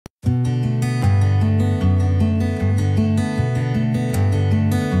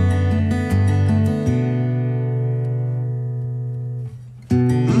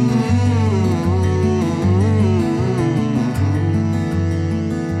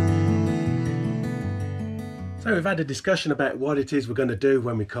So we've had a discussion about what it is we're going to do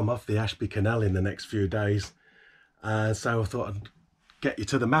when we come off the Ashby Canal in the next few days. So I thought I'd get you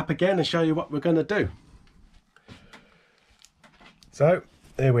to the map again and show you what we're going to do. So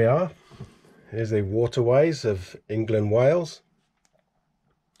here we are. Here's the waterways of England, Wales.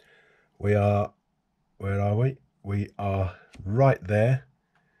 We are, where are we? We are right there.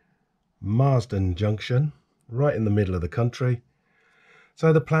 Marsden Junction, right in the middle of the country.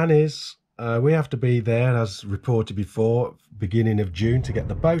 So the plan is we have to be there, as reported before, beginning of June to get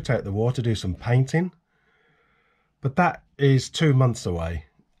the boat out of the water, do some painting. But that is 2 months away,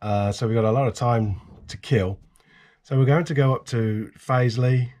 so we've got a lot of time to kill. So we're going to go up to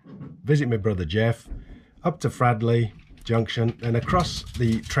Fazeley, visit my brother Jeff, up to Fradley Junction, then across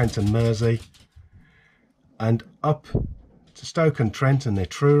the Trent and Mersey, and up to Stoke-on-Trent and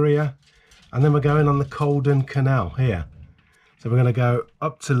Etruria, and then we're going on the Colden Canal here. So we're going to go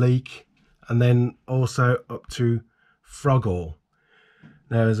up to Leek and then also up to Frogall.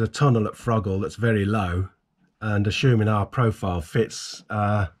 Now there's a tunnel at Frogall that's very low, and assuming our profile fits,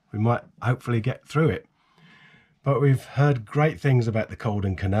 we might hopefully get through it. But we've heard great things about the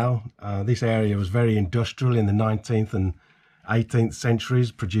Colden Canal. This area was very industrial in the 19th and 18th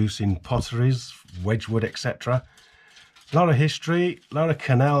centuries, producing potteries, Wedgwood, etc. A lot of history, a lot of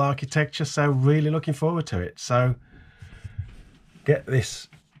canal architecture, so really looking forward to it. So get this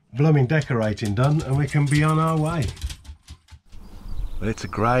blooming decorating done and we can be on our way. Well, it's a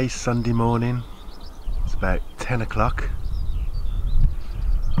grey Sunday morning. It's about 10 o'clock.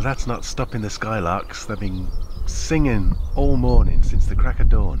 But that's not stopping the skylarks. They've been singing all morning since the crack of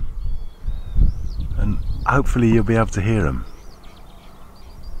dawn. And hopefully you'll be able to hear them.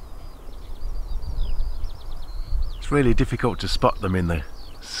 It's really difficult to spot them in the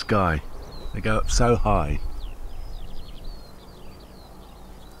sky. They go up so high.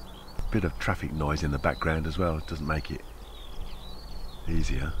 Bit of traffic noise in the background as well, it doesn't make it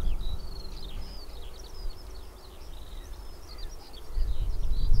easier.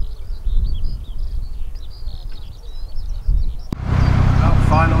 Well,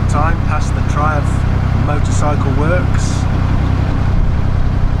 final time past the Triumph Motorcycle Works.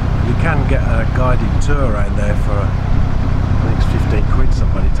 You can get a guided tour around there for I think it's 15 quid,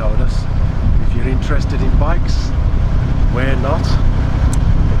 somebody told us. If you're interested in bikes, we're not.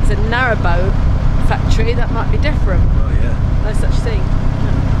 A narrowboat factory, that might be different. Oh yeah. No such thing.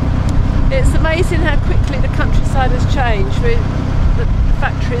 No. It's amazing how quickly the countryside has changed. With the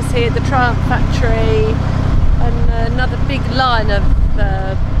factories here, the Triumph factory, and another big line of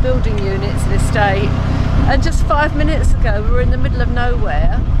building units in the estate. And just 5 minutes ago, we were in the middle of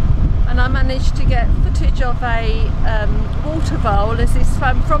nowhere, and I managed to get footage of a water vole as it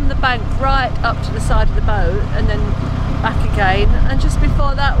swam from the bank right up to the side of the boat, and then back again. And just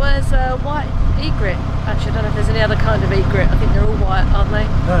before that was a white egret. Actually, I don't know if there's any other kind of egret. I think they're all white, aren't they?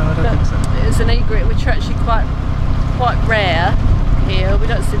 No, I don't think so. It's an egret, which are actually quite rare here. We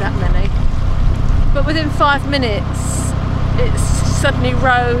don't see that many. But within 5 minutes, it's suddenly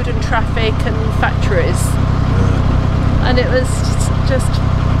road and traffic and factories. And it was just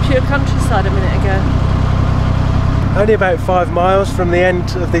pure countryside a minute ago. Only about 5 miles from the end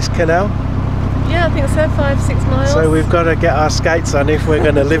of this canal. Yeah, I think so, 5-6 miles. So we've got to get our skates on if we're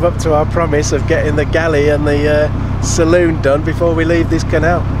going to live up to our promise of getting the galley and the saloon done before we leave this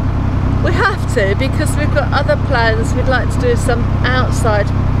canal. We have to, because we've got other plans. We'd like to do some outside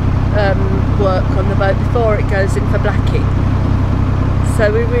work on the boat before it goes in for blacking.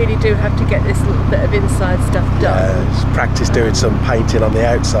 So we really do have to get this little bit of inside stuff done. Yeah, just practice doing some painting on the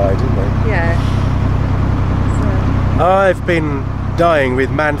outside, isn't it? Yeah. So. I've been dying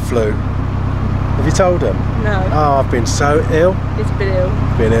with man flu. Have you told them? No. Oh, I've been so ill. It's been ill.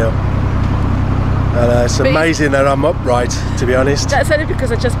 Been ill. And it's amazing that I'm upright, to be honest. That's only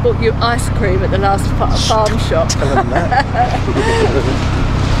because I just bought you ice cream at the last farm shop. Tell them that.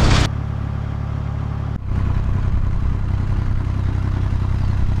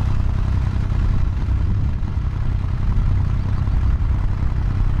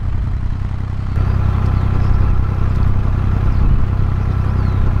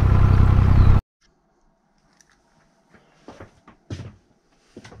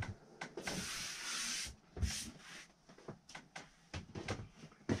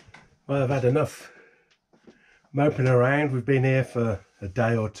 Well, I've had enough moping around. We've been here for a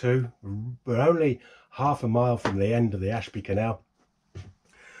day or two. We're only half a mile from the end of the Ashby Canal.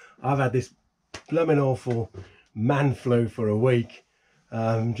 I've had this blooming awful man flu for a week.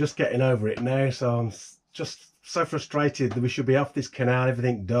 Just getting over it now, so I'm just so frustrated that we should be off this canal,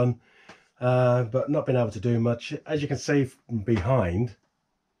 everything done, but not been able to do much. As you can see from behind,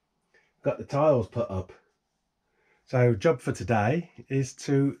 got the tiles put up. So job for today is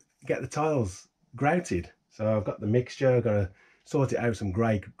to get the tiles grouted. So I've got the mixture, I've got to sort it out, some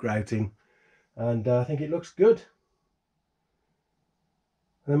grey grouting, and I think it looks good.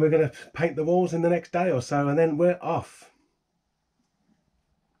 And then we're going to paint the walls in the next day or so, and then we're off.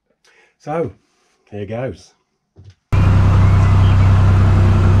 So here goes.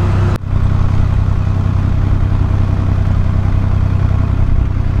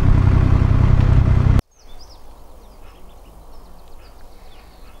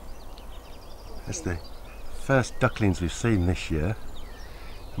 That's the first ducklings we've seen this year,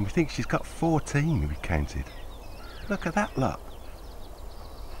 and we think she's got 14 we counted. Look at that lot.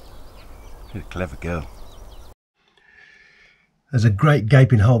 You're a clever girl. There's a great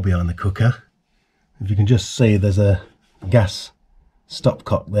gaping hole behind the cooker. If you can just see, there's a gas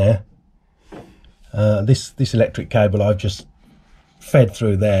stopcock there. This electric cable I've just fed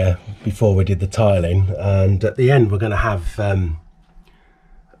through there before we did the tiling, and at the end we're going to have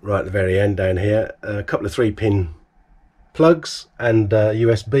right at the very end down here a couple of 3-pin plugs and a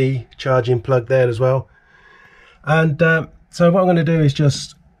USB charging plug there as well. And so what I'm going to do is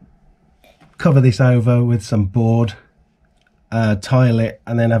just cover this over with some board, tile it,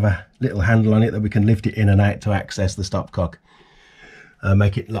 and then have a little handle on it that we can lift it in and out to access the stopcock.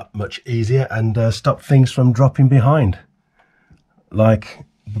 Make it much easier and stop things from dropping behind, like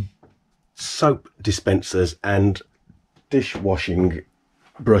soap dispensers and dishwashing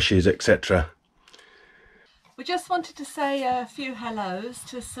brushes, etc. We just wanted to say a few hellos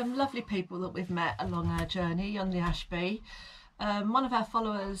to some lovely people that we've met along our journey on the Ashby. One of our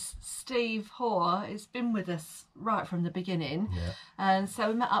followers, Steve Hoare, has been with us right from the beginning. Yeah. And so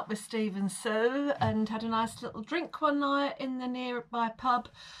we met up with Steve and Sue and had a nice little drink one night in the nearby pub,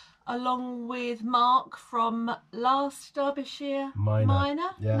 along with Mark from last Derbyshire Minor,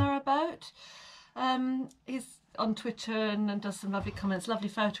 yeah, thereabout. He's on Twitter and does some lovely comments, lovely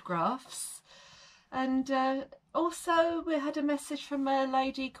photographs. And also we had a message from a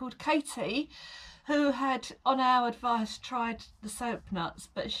lady called Katie, who had, on our advice, tried the soap nuts,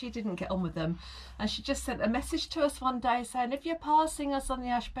 but she didn't get on with them. And she just sent a message to us one day saying, if you're passing us on the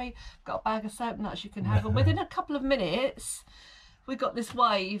Ashby, I've got a bag of soap nuts you can have. And within a couple of minutes, we got this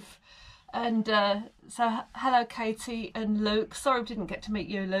wave. And so hello Katie and Luke. Sorry we didn't get to meet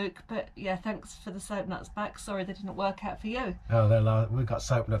you, Luke, but yeah, thanks for the soap nuts back. Sorry they didn't work out for you. Oh, we've got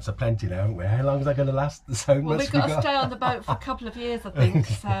soap nuts aplenty now, haven't we? How long is that going to last, the soap nuts? Well, we've got to stay on the boat for a couple of years, I think.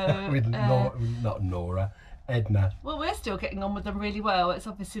 So with not Nora, Edna. Well, we're still getting on with them really well. It's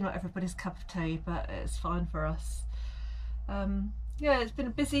obviously not everybody's cup of tea, but it's fine for us. Yeah, it's been a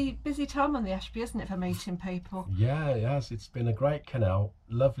busy time on the Ashby, isn't it, for meeting people? Yeah, it has. It's been a great canal,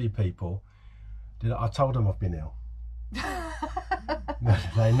 lovely people. I told them I've been ill.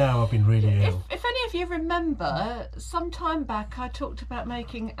 They know I've been really ill. If any of you remember, some time back I talked about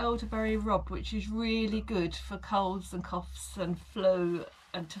making elderberry rob, which is really good for colds and coughs and flu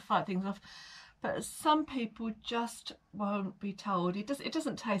and to fight things off. But some people just won't be told. It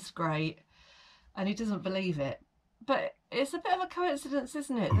doesn't taste great, and he doesn't believe it. But it's a bit of a coincidence,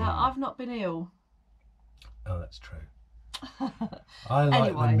 isn't it, that I've not been ill? Oh, that's true. I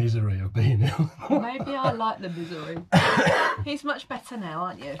like the misery of being ill. Maybe I like the misery. He's much better now,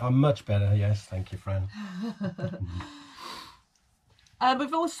 aren't you? I'm much better, yes, thank you, Fran.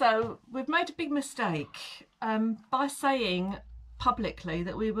 We've made a big mistake by saying publicly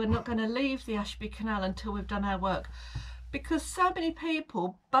that we were not going to leave the Ashby Canal until we've done our work, because so many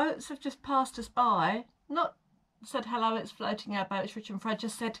people, boats have just passed us by, not said hello, it's floating our boats. Rich and Fred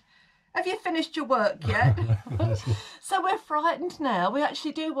just said, have you finished your work yet? So we're frightened now. We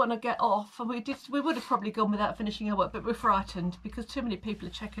actually do want to get off, and we would have probably gone without finishing our work, but we're frightened because too many people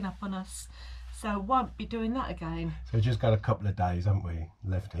are checking up on us, so won't be doing that again. So we've just got a couple of days, haven't we,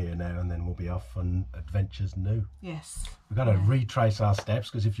 left here now, and then we'll be off on adventures new. Yes. We've got to retrace our steps,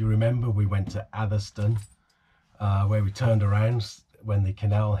 because if you remember, we went to Atherstone, where we turned around when the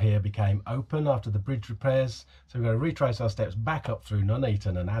canal here became open after the bridge repairs. So we've got to retrace our steps back up through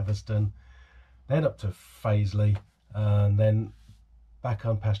Nuneaton and Atherstone, then up to Fazeley, and then back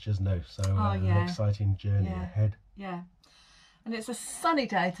on pastures new. So an exciting journey ahead. Yeah. And it's a sunny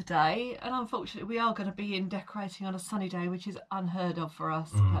day today, and unfortunately we are going to be in decorating on a sunny day, which is unheard of for us.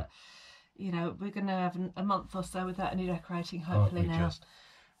 But you know, we're going to have a month or so without any decorating, hopefully now.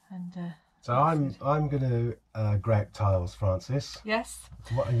 And so I'm going to grout tiles, Francis. Yes.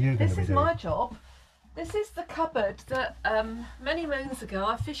 What are you going to be doing? This is my job. This is the cupboard that many moons ago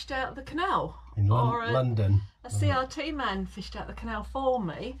I fished out of the canal. In London. A CRT man fished out the canal for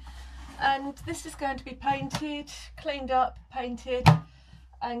me. And this is going to be painted, cleaned up, painted,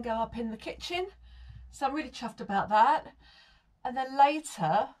 and go up in the kitchen. So I'm really chuffed about that. And then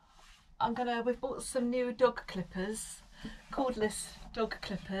later, we've bought some new dog clippers, cordless dog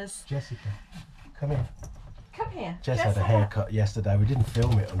clippers. Jessica, come here. Come here. Jess had a haircut yesterday. We didn't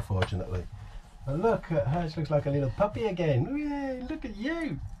film it, unfortunately. And look at her, she looks like a little puppy again. Oh, yay, look at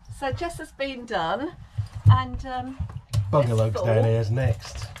you. So Jess has been done, and Buggerlug's down here's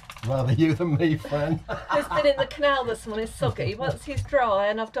next. Rather you than me, Fran. He's been in the canal this morning, soggy. Once he's dry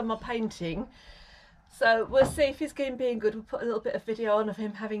and I've done my painting, so we'll see if he's being good. We'll put a little bit of video on of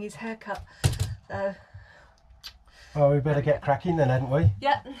him having his haircut. So, well, we better get cracking then, hadn't we?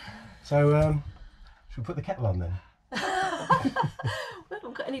 Yeah. So, should we put the kettle on then? We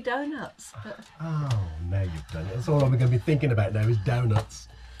haven't got any donuts. But... Oh, now you've done it. That's all I'm going to be thinking about now is donuts.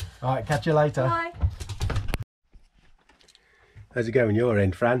 All right, catch you later. Bye. How's it going your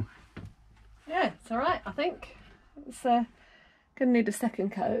end, Fran? Yeah, it's all right, I think. It's going to need a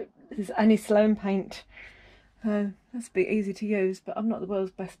second coat. This is Annie Sloan paint. That's a bit easy to use, but I'm not the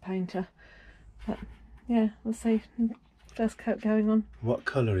world's best painter. But yeah, we'll see. First coat going on. What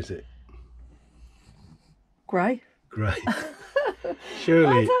colour is it? Grey. Grey.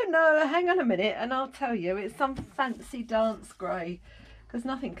 Surely. I don't know. Hang on a minute and I'll tell you. It's some fancy dance grey. Because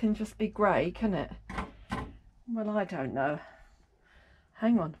nothing can just be grey, can it? Well, I don't know.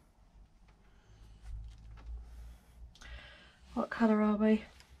 Hang on. What colour are we?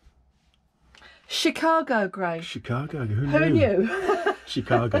 Chicago grey. Chicago. Who knew?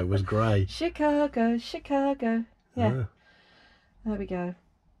 Chicago was grey. Chicago. Yeah. There we go.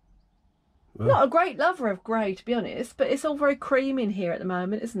 Well, Not a great lover of grey, to be honest, but it's all very cream in here at the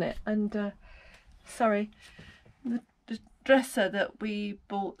moment, isn't it? And sorry, the dresser that we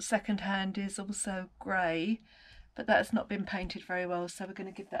bought second-hand is also grey, but that has not been painted very well, so we're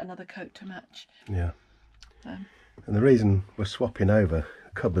going to give that another coat to match. Yeah. And the reason we're swapping over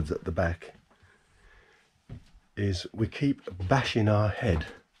cupboards at the back is we keep bashing our head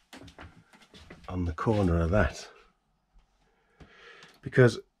on the corner of that,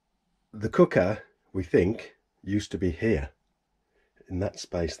 because the cooker, we think, used to be here in that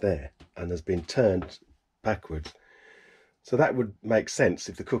space there and has been turned backwards. So that would make sense.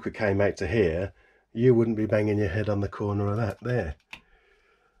 If the cooker came out to here, you wouldn't be banging your head on the corner of that there.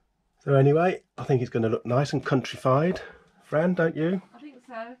 So anyway, I think it's going to look nice and countrified. Fran, don't you? I think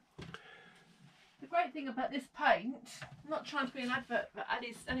so. The great thing about this paint, I'm not trying to be an advert for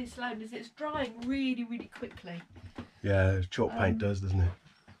Annie Sloan, is it's drying really, really quickly. Yeah, chalk paint does, doesn't it?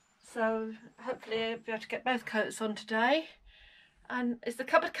 So hopefully I'll be able to get both coats on today. And is the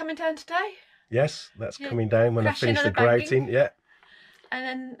cupboard coming down today? Yes, that's coming down when I finish the grouting. Yeah. And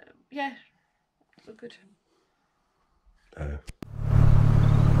then, yeah, it's all good. Oh.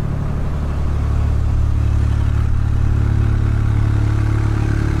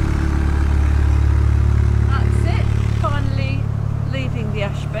 That's it. Finally leaving the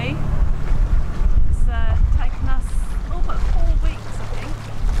Ashby. It's taken us all but 4 weeks, I think.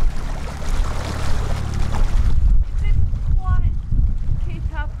 We didn't quite keep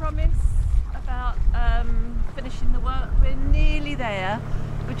our promise about finishing the work. We're nearly there.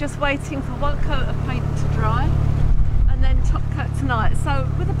 We're just waiting for one coat of paint to dry and then top coat tonight. So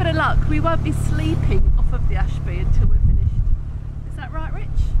with a bit of luck, we won't be sleeping off of the Ashby until we're finished. Is that right, Rich?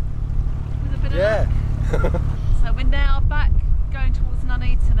 With a bit of luck. So we're now back going towards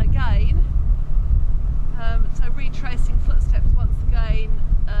Nuneaton again. So retracing footsteps once again,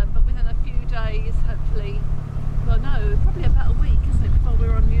 but within a few days, hopefully. Well, no, probably about a week, isn't it, before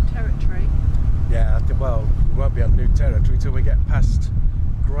we're on new territory? Yeah, well, we won't be on new territory till we get past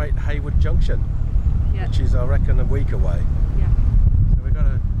Great Hayward Junction, which is, I reckon, a week away. Yeah. So we've got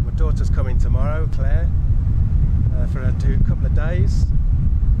my daughter's coming tomorrow, Claire, for a couple of days.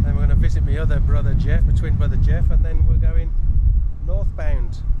 Then we're going to visit my other brother Jeff, my twin brother Jeff, and then we're going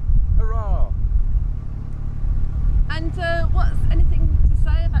northbound. Hurrah! And what's anything to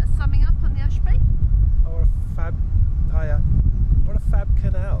say about summing up on the Ashby? Oh, what a fab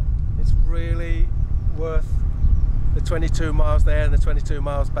canal. It's really worth the 22 miles there and the 22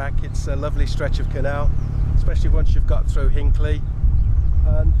 miles back. It's a lovely stretch of canal, especially once you've got through Hinckley.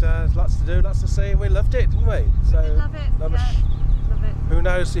 And there's lots to do, lots to see, and we loved it, didn't we? So, we did love it, yeah, love it. Who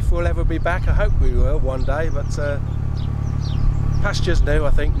knows if we'll ever be back? I hope we will one day, but pasture's new,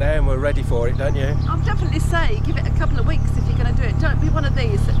 I think, now, and we're ready for it, don't you? I'll definitely say give it a couple of weeks if you're going to do it. Don't be one of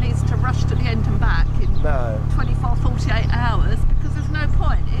these that needs to rush to the end and back in 24, 48 hours, because there's no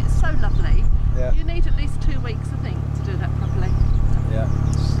point. It's so lovely. Yeah. You need at least 2 weeks, I think, to do that properly. Yeah,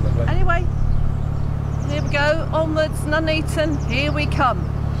 it's lovely. Anyway, here we go, onwards, Nuneaton, here we come.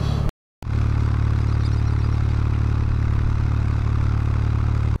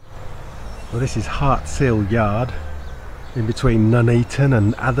 Well, this is Hartseal Yard, in between Nuneaton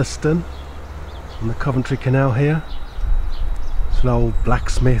and Atherstone, on the Coventry Canal here. It's an old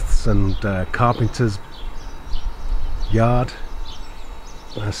blacksmith's and carpenter's yard.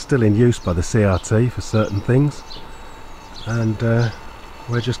 Still in use by the CRT for certain things, and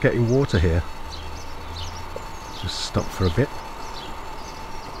we're just getting water here. Just stop for a bit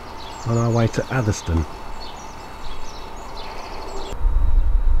on our way to Atherstone.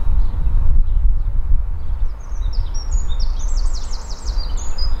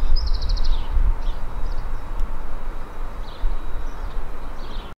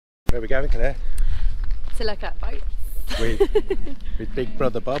 Where are we going, Claire? To look at boats. With Big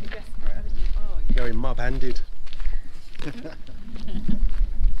Brother Bob. Going mob-handed.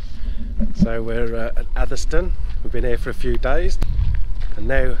 So we're at Atherstone. We've been here for a few days, and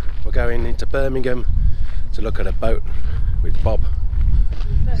now we're going into Birmingham to look at a boat with Bob.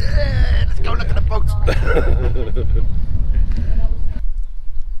 Yeah, let's go look at the boats.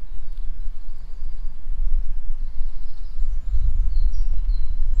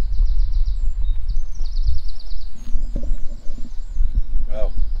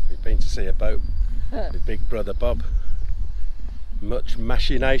 Well, we've been to see a boat with Big Brother Bob. Much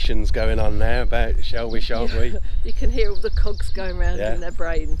machinations going on now about shall we. You can hear all the cogs going round in their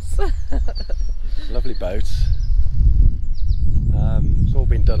brains. Lovely boats. It's all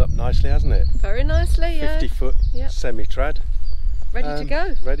been done up nicely, hasn't it? Very nicely, yeah. 50-foot semi-trad. Ready to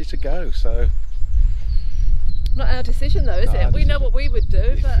go. Ready to go, so... Not our decision though, is it? We know what we would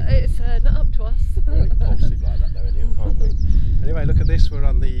do, but it's not up to us. We're impulsive like that though, aren't we? Anyway, look at this. We're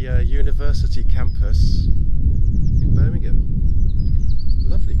on the university campus in Birmingham.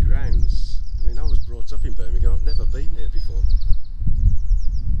 Lovely grounds. I mean, I was brought up in Birmingham. I've never been here before.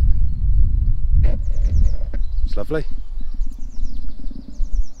 It's lovely.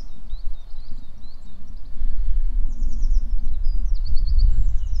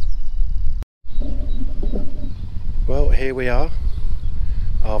 Well, here we are,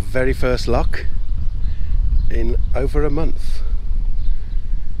 our very first lock in over a month,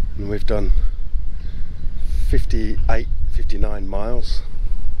 and we've done 59 miles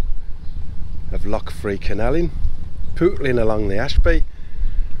of lock-free canalling, pootling along the Ashby,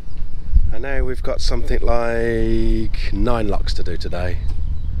 and now we've got something like 9 locks to do today.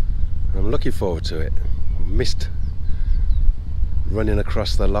 I'm looking forward to it. I've missed running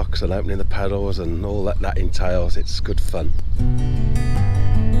across the locks and opening the paddles and all that entails. It's good fun.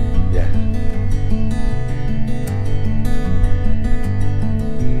 Yeah.